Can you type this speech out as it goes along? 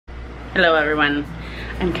Hello everyone.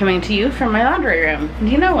 I'm coming to you from my laundry room. And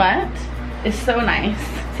you know what? It's so nice.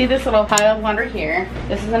 See this little pile of laundry here?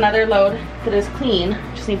 This is another load that is clean.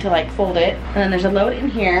 Just need to like fold it. And then there's a load in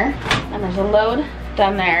here. And there's a load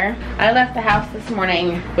down there. I left the house this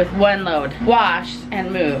morning with one load, washed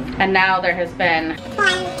and moved. And now there has been 1,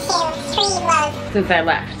 2, 3 loads since I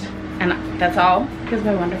left. And that's all because of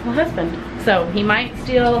my wonderful husband. So he might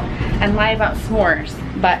steal and lie about s'mores,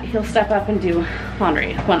 but he'll step up and do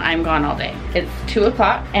laundry when I'm gone all day. It's 2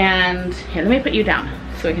 o'clock and here, let me put you down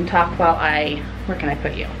so we can talk while where can I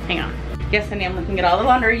put you? Hang on. Yes, honey, I'm looking at all the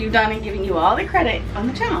laundry you've done and giving you all the credit on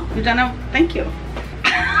the channel. You've done it, thank you.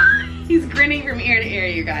 He's grinning from ear to ear,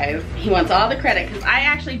 you guys. He wants all the credit because I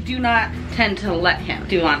actually do not tend to let him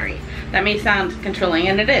do laundry. That may sound controlling,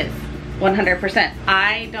 and it is, 100%.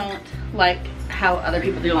 I don't like how other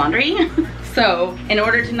people do laundry. So in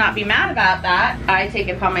order to not be mad about that, I take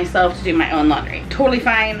it upon myself to do my own laundry. Totally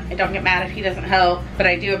fine. I don't get mad if he doesn't help, but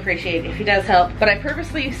I do appreciate if he does help. But I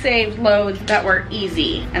purposely saved loads that were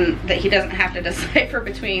easy and that he doesn't have to decipher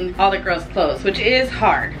between all the girls' clothes, which is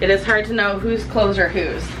hard. It is hard to know whose clothes are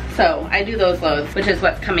whose. So I do those loads, which is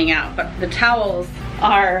what's coming out. But the towels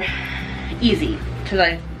are easy to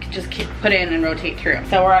like just put in and rotate through.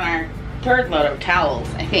 So we're on our 3rd load of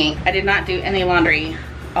towels, I think. I did not do any laundry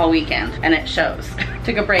all weekend, and it shows.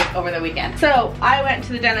 Took a break over the weekend. So I went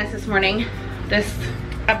to the dentist this morning. This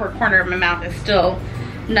upper corner of my mouth is still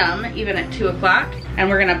numb, even at 2 o'clock. And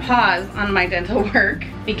we're gonna pause on my dental work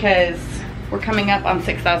because we're coming up on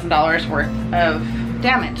 $6,000 worth of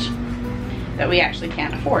damage that we actually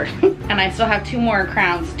can't afford. And I still have 2 more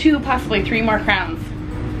crowns, 2, possibly 3 more crowns.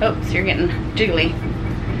 Oops, you're getting jiggly.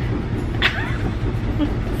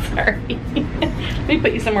 Sorry. Let me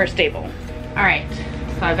put you somewhere stable. All right,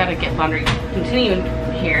 so I've got to get laundry continued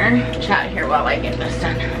here. Chat here while I get this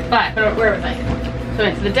done. But where was I? So I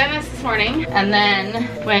went to the dentist this morning and then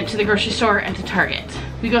went to the grocery store and to Target.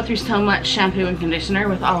 We go through so much shampoo and conditioner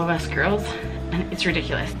with all of us girls and it's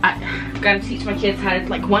ridiculous. I've got to teach my kids how to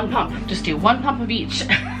like 1 pump. Just do 1 pump of each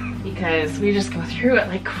because we just go through it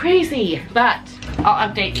like crazy. But I'll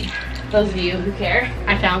update those of you who care.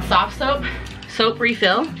 I found soft soap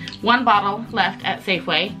refill. 1 bottle left at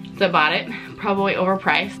Safeway, so I bought it, probably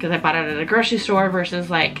overpriced because I bought it at a grocery store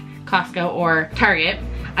versus like Costco or Target.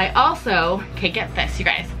 I also, okay, get this you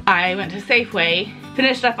guys, I went to Safeway,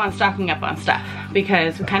 finished up on stocking up on stuff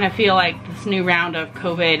because we kind of feel like this new round of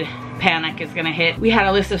COVID panic is gonna hit. We had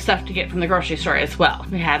a list of stuff to get from the grocery store as well.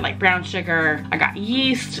 We had like brown sugar, I got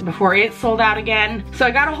yeast before it sold out again. So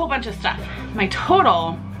I got a whole bunch of stuff. My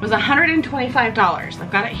total was $125.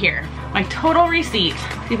 I've got it here. My total receipt,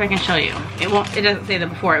 see if I can show you. It doesn't say that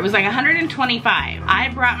before. It was like $125. I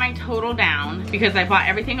brought my total down because I bought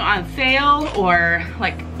everything on sale or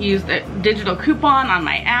like used a digital coupon on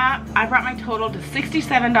my app. I brought my total to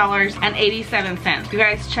 $67.87. You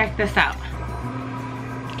guys check this out.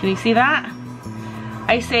 Can you see that?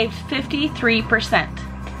 I saved 53%.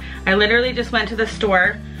 I literally just went to the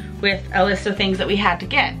store with a list of things that we had to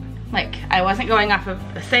get. Like, I wasn't going off of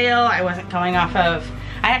the sale, I wasn't going off of,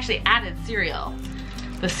 I actually added cereal.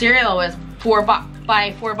 The cereal was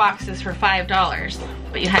buy 4 boxes for $5,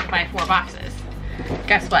 but you had to buy 4 boxes.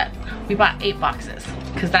 Guess what? We bought 8 boxes,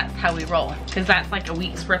 because that's how we roll. Because that's like a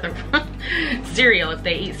week's worth of cereal if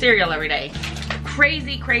they eat cereal every day.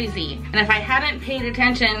 Crazy, crazy. And if I hadn't paid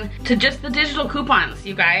attention to just the digital coupons,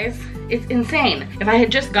 you guys, it's insane. If I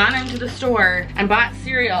had just gone into the store and bought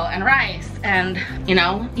cereal and rice and, you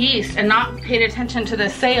know, yeast and not paid attention to the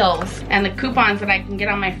sales and the coupons that I can get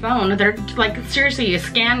on my phone, they're like, seriously, you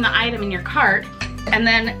scan the item in your cart and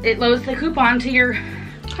then it loads the coupon to your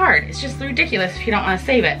card. It's just ridiculous if you don't want to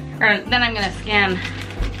save it. Or then I'm gonna scan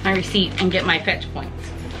my receipt and get my fetch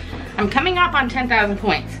points. I'm coming up on 10,000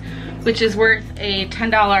 points, which is worth a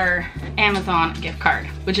 $10 Amazon gift card,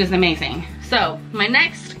 which is amazing. So my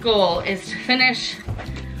next goal is to finish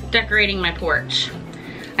decorating my porch.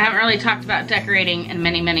 I haven't really talked about decorating in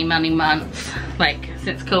many months, like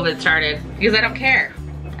since COVID started, because I don't care.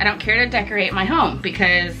 I don't care to decorate my home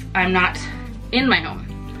because I'm not in my home.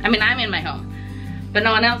 I mean, I'm in my home, but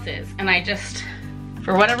no one else is. And I just,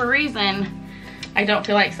 for whatever reason, I don't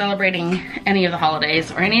feel like celebrating any of the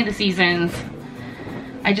holidays or any of the seasons.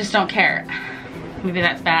 I just don't care. Maybe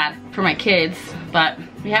that's bad for my kids, but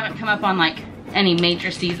we haven't come up on like any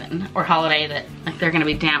major season or holiday that like they're gonna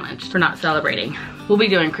be damaged for not celebrating. We'll be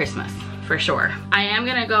doing Christmas for sure. I am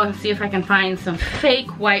gonna go and see if I can find some fake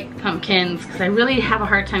white pumpkins because I really have a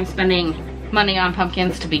hard time spending money on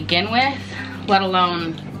pumpkins to begin with, let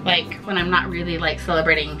alone like when I'm not really like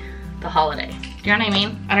celebrating the holiday. Do you know what I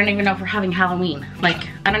mean? I don't even know if we're having Halloween. Like,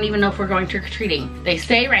 I don't even know if we're going trick-or-treating. They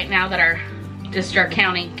say right now that our District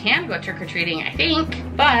County can go trick-or-treating, I think,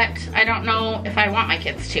 but I don't know if I want my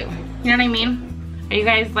kids to. You know what I mean? Are you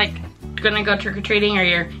guys like gonna go trick-or-treating, or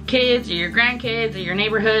your kids or your grandkids or your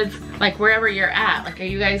neighborhoods, like wherever you're at? Like, are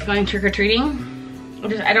you guys going trick-or-treating?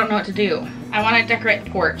 I don't know what to do. I want to decorate the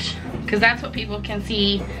porch because that's what people can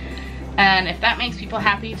see, and if that makes people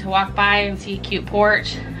happy to walk by and see a cute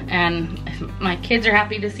porch, and if my kids are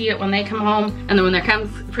happy to see it when they come home, and then when their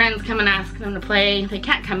friends come and ask them to play, they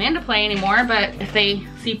can't come in to play anymore, but if they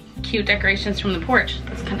see cute decorations from the porch,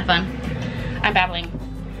 that's kind of fun. I'm babbling.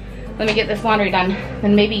 Let me get this laundry done,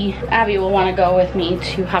 then maybe Abby will want to go with me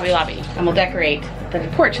to Hobby Lobby and we'll decorate the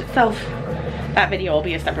porch itself. That video will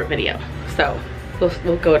be a separate video, so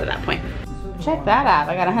we'll go to that point. Check that out.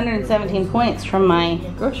 I got 117 points from my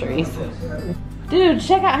groceries. Dude,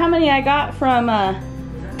 check out how many I got from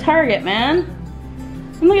Target, man.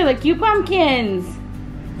 And look at the cute pumpkins.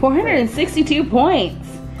 462 points.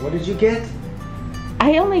 What did you get?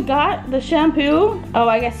 I only got the shampoo. Oh,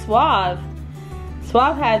 I guess Suave.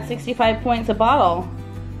 Suave had 65 points a bottle.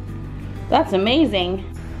 That's amazing.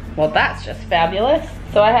 Well, that's just fabulous.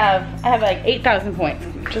 So I have like 8,000 points,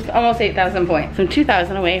 just almost 8,000 points. So I'm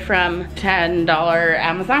 2,000 away from $10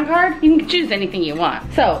 Amazon card. You can choose anything you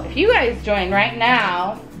want. So if you guys join right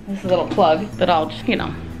now, this is a little plug that I'll just, you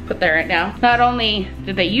know, put there right now. Not only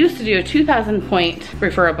did they used to do a 2,000 point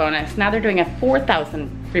referral bonus, now they're doing a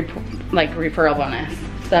 4,000 referral bonus.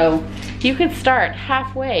 So you could start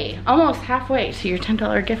halfway, almost halfway to your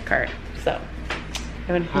 $10 gift card. So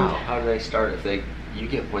how do they start if you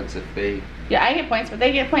get points if they? Yeah, I get points, but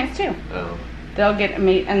they get points too. Oh. They'll get an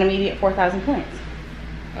immediate 4,000 points.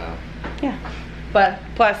 Oh. Yeah, but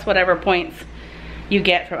plus whatever points you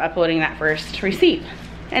get from uploading that first receipt.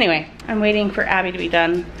 Anyway, I'm waiting for Abby to be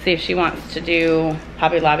done, see if she wants to do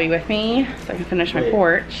Hobby Lobby with me so I can finish my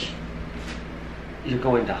porch. You're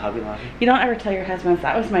going to Hobby Lobby? You don't ever tell your husbands.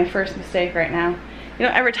 That was my first mistake right now. You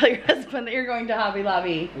don't ever tell your husband that you're going to Hobby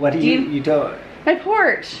Lobby. What do you don't? My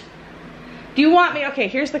porch. Do you want me? Okay,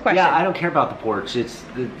 here's the question. Yeah, I don't care about the porch. It's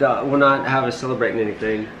we're not celebrating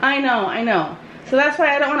anything. I know. So that's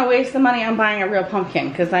why I don't want to waste the money on buying a real pumpkin,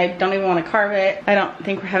 because I don't even want to carve it. I don't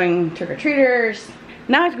think we're having trick-or-treaters.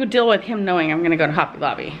 Now I have to go deal with him knowing I'm going to go to Hobby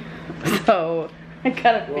Lobby. So I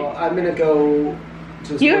gotta. Well, I'm gonna go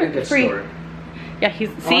to the sporting goods store. Yeah,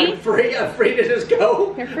 see? I'm free to just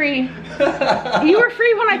go. You're free. You were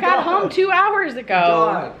free when I got home 2 hours ago.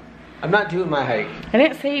 God. I'm not doing my hike. I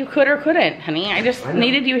didn't say you could or couldn't, honey. I just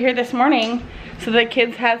needed you here this morning so the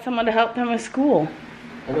kids had someone to help them with school.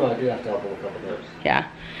 I know I do have to help them a couple times. Yeah.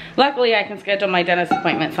 Luckily, I can schedule my dentist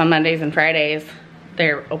appointments on Mondays and Fridays.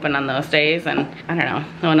 They're open on those days, and I don't know,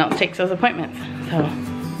 no one else takes those appointments, so.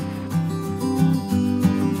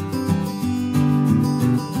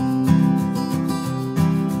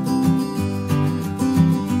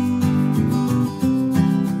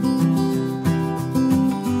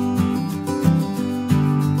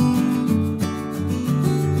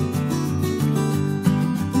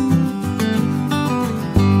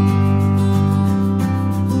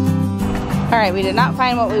 Alright, we did not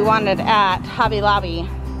find what we wanted at Hobby Lobby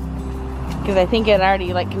because I think it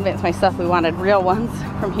already like convinced myself we wanted real ones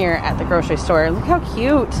from here at the grocery store. Look how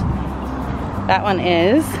cute that one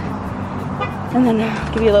is. And then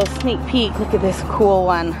I'll give you a little sneak peek. Look at this cool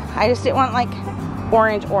one. I just didn't want like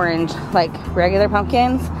orange, like regular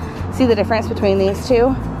pumpkins. See the difference between these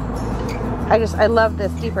two? I love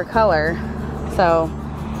this deeper color. So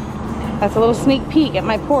that's a little sneak peek at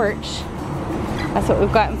my porch. That's what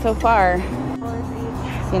we've gotten so far.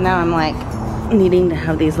 See, now I'm like needing to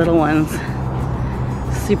have these little ones.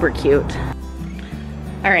 Super cute.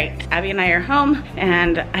 All right, Abby and I are home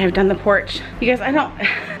and I have done the porch. You guys, I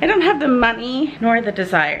don't have the money nor the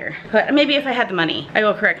desire, but maybe if I had the money, I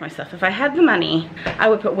will correct myself. If I had the money, I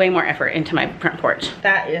would put way more effort into my front porch.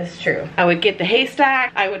 That is true. I would get the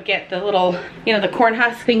haystack. I would get the little, you know, the corn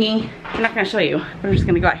husk thingy. I'm not gonna show you, but I'm just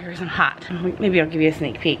gonna go out here because I'm hot. Maybe I'll give you a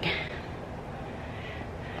sneak peek.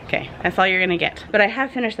 Okay, that's all you're gonna get. But I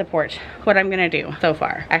have finished the porch. What I'm gonna do so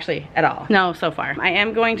far, actually at all. No, so far. I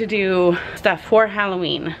am going to do stuff for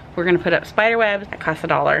Halloween. We're gonna put up spider webs that cost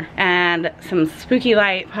 $1 and some spooky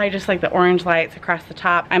lights, probably just like the orange lights across the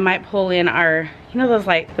top. I might pull in our, you know those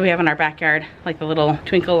lights that we have in our backyard, like the little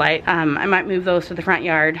twinkle light. I might move those to the front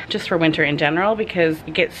yard just for winter in general because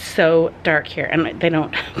it gets so dark here and they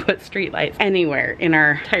don't put street lights anywhere in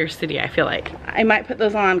our entire city, I feel like. I might put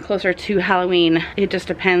those on closer to Halloween. It just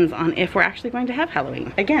depends on if we're actually going to have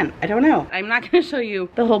Halloween. Again, I don't know. I'm not gonna show you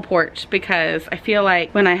the whole porch because I feel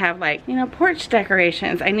like when I have like, you know, porch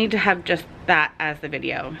decorations, I need to have just that as the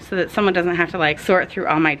video so that someone doesn't have to like sort through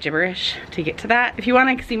all my gibberish to get to that. If you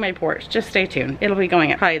want to see my porch, just stay tuned. It'll be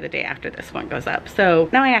going up probably the day after this one goes up. So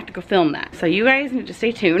now I have to go film that. So you guys need to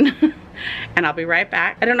stay tuned and I'll be right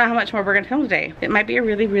back. I don't know how much more we're gonna film today. It might be a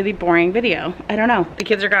really, really boring video. I don't know. The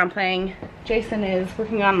kids are gone playing. Jason is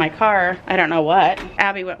working on my car. I don't know what.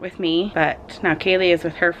 Abby went with me, but now Kaylee is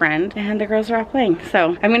with her friend and the girls are all playing.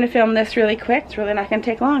 So I'm gonna film this really quick. It's really not gonna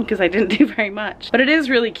take long because I didn't do very much, but it is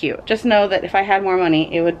really cute. Just know that if I had more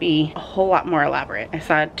money, it would be a whole lot more elaborate. I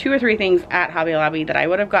saw 2 or 3 things at Hobby Lobby that I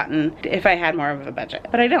would have gotten if I had more of a budget,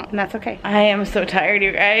 but I don't, and that's okay. I am so tired,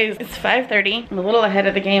 you guys. It's 5:30. I'm a little ahead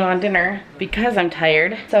of the game on dinner because I'm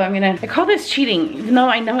tired. So I call this cheating, even though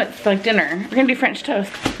I know it's like dinner. We're gonna do French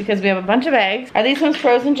toast because we have a bunch of eggs. Are these ones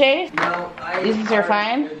frozen, Jay? No, these are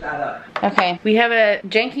fine? That up. Okay, we have a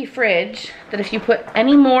janky fridge that if you put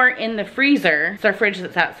any more in the freezer, it's our fridge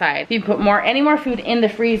that's outside. If you put any more food in the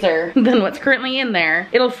freezer than what's currently in there,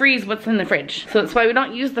 it'll freeze what's in the fridge. So that's why we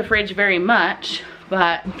don't use the fridge very much,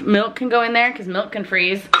 but milk can go in there because milk can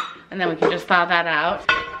freeze, and then we can just thaw that out.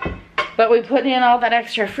 But we put in all that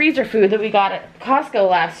extra freezer food that we got at Costco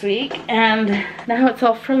last week, and now it's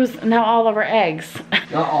all frozen. Now all of our eggs.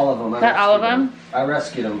 Not all of them. Not all of them? I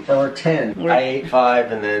rescued them. There were 10. I ate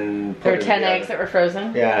 5 and then there were 10 eggs that were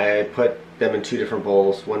frozen? Yeah, I put them in 2 different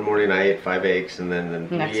bowls. One morning I ate 5 eggs, and then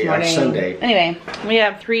next morning, Sunday. Anyway, we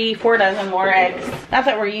have 3-4 dozen more eggs. Not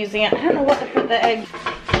that we're using it. I don't know what to put the eggs.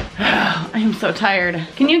 I'm so tired.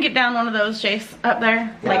 Can you get down one of those, Jace, up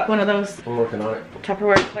there? Yeah. Like one of those. I'm working on it.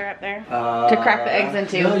 Tupperware clear up there to crack the eggs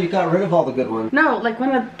into. No, you got rid of all the good ones. No, like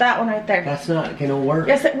that one right there. That's not gonna work.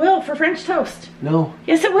 Yes, it will for French toast. No.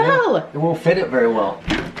 Yes, it will. No, it won't fit it very well.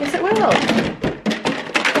 Yes, it will.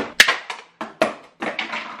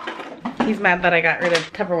 He's mad that I got rid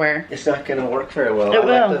of Tupperware. It's not gonna work very well. It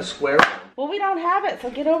will. Like the square. Well, we don't have it, so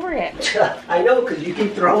get over it. I know, because you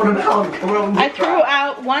keep throwing them out and coming over. I threw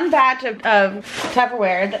out one batch of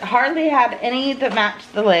Tupperware that hardly had any that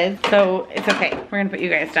matched the lid, so it's okay. We're gonna put you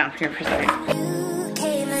guys down here for a second.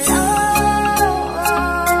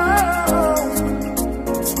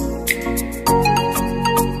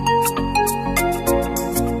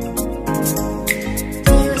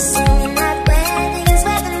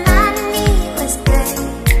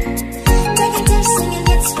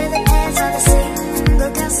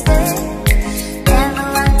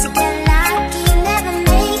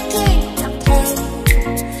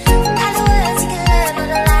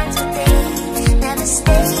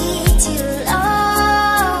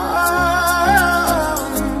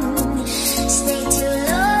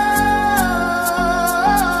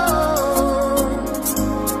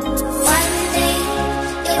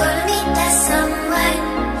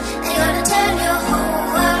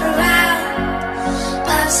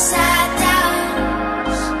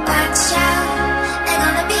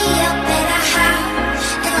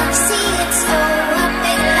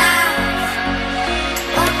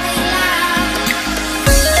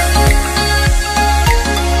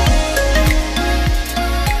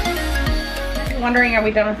 Wondering, are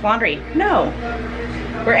we done with laundry? No.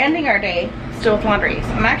 We're ending our day still with laundry. So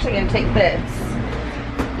I'm actually gonna take this.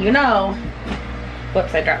 You know,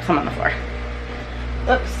 whoops, I dropped some on the floor.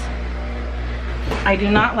 Oops. I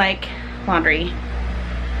do not like laundry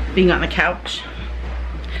being on the couch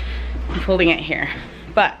and folding it here,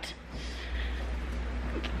 but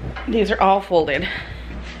these are all folded.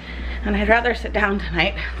 And I'd rather sit down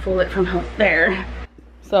tonight, fold it from there.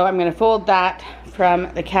 So I'm gonna fold that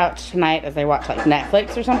from the couch tonight as I watch like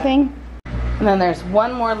Netflix or something. And then there's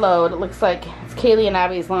one more load. It looks like it's Kaylee and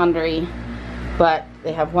Abby's laundry, but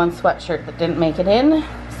they have one sweatshirt that didn't make it in.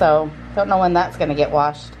 So don't know when that's gonna get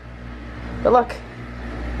washed. But look,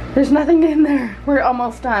 there's nothing in there. We're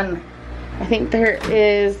almost done. I think there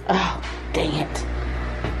is, oh, dang it.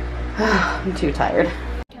 I'm too tired.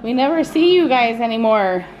 We never see you guys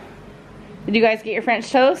anymore. Did you guys get your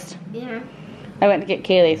French toast? Yeah. I went to get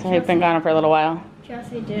Kaylee, so I've been gone for a little while.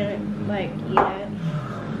 Chelsea didn't like eat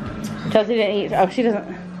it. Chelsea didn't eat. Oh, she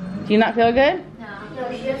doesn't. Do you not feel good?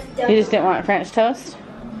 No, she just doesn't. You just didn't want French toast?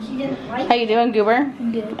 She didn't like it. How you doing, Goober?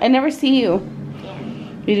 Good. I never see you. Yeah.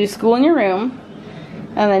 You do school in your room,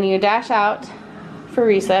 and then you dash out for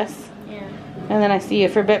recess, Yeah. and then I see you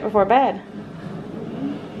for a bit before bed.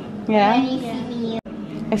 Yeah?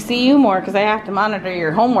 I see you more because I have to monitor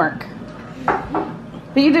your homework.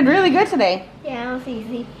 But you did really good today. Yeah, it was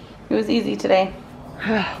easy. It was easy today.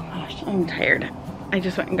 Oh gosh, I'm tired. I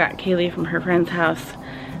just went and got Kaylee from her friend's house,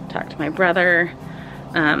 talked to my brother.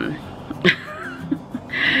 I'm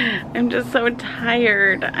just so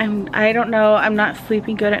tired. I don't know, I'm not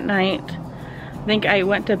sleeping good at night. I think I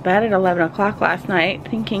went to bed at 11 o'clock last night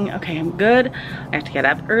thinking, okay, I'm good. I have to get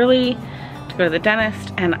up early to go to the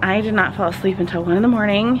dentist, and I did not fall asleep until 1 in the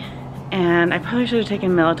morning. And I probably should have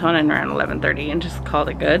taken melatonin around 11:30 and just called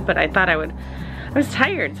it good, but I thought I was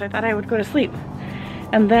tired, so I thought I would go to sleep.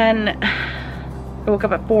 And then I woke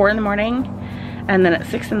up at 4 in the morning, and then at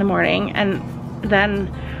 6 in the morning, and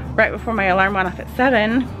then right before my alarm went off at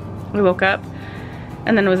 7, I woke up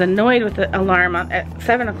and then was annoyed with the alarm at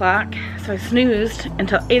 7 o'clock, so I snoozed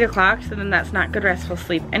until 8 o'clock, so then that's not good restful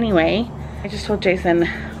sleep anyway. I just told Jason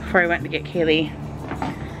before I went to get Kaylee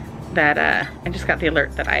that I just got the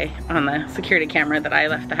alert that on the security camera that I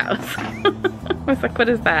left the house. I was like, what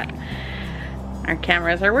is that? Our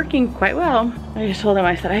cameras are working quite well. I just told him,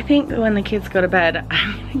 I said, I think that when the kids go to bed,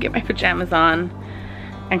 I'm gonna get my pajamas on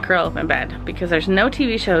and curl up in bed because there's no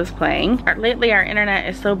TV shows playing. Lately our internet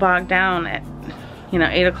is so bogged down at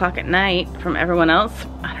 8 o'clock at night from everyone else.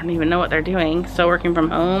 I don't even know what they're doing. Still working from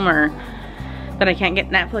home, or that I can't get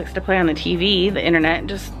Netflix to play on the TV. The internet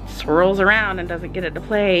just swirls around and doesn't get it to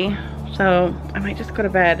play. So I might just go to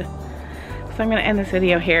bed. So I'm gonna end this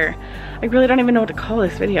video here. I really don't even know what to call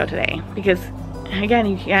this video today because again,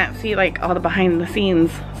 you can't see like all the behind the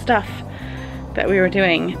scenes stuff that we were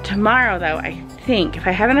doing. Tomorrow though, I think if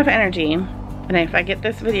I have enough energy and if I get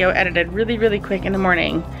this video edited really, really quick in the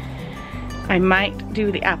morning, I might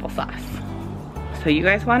do the applesauce. So you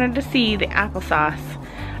guys wanted to see the applesauce.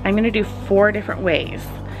 I'm gonna do 4 different ways.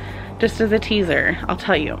 Just as a teaser, I'll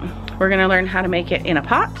tell you. We're gonna learn how to make it in a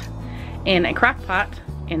pot, in a crock pot,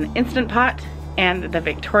 in the Instant Pot, and the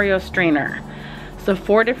Victoria strainer. So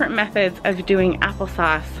 4 different methods of doing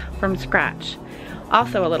applesauce from scratch.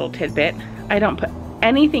 Also a little tidbit, I don't put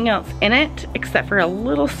anything else in it except for a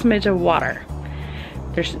little smidge of water.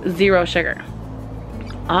 There's 0 sugar.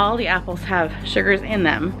 All the apples have sugars in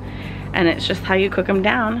them, and it's just how you cook them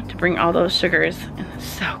down to bring all those sugars. And it's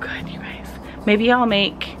so good, you guys. Maybe I'll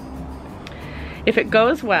make, if it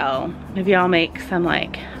goes well, maybe I'll make some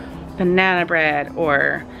like banana bread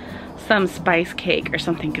or some spice cake or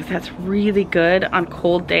something, because that's really good on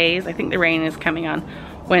cold days. I think the rain is coming on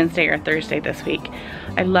Wednesday or Thursday this week.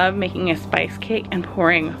 I love making a spice cake and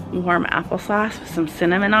pouring warm applesauce with some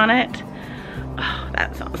cinnamon on it. Oh,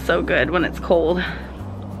 that sounds so good when it's cold.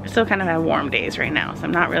 I still kind of have warm days right now, so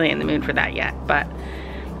I'm not really in the mood for that yet, but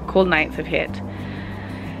cold nights have hit.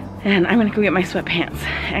 And I'm gonna go get my sweatpants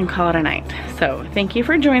and call it a night. So thank you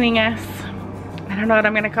for joining us. I don't know what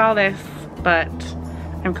I'm gonna call this, but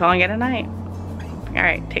I'm calling it a night. All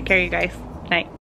right, take care, you guys. Night.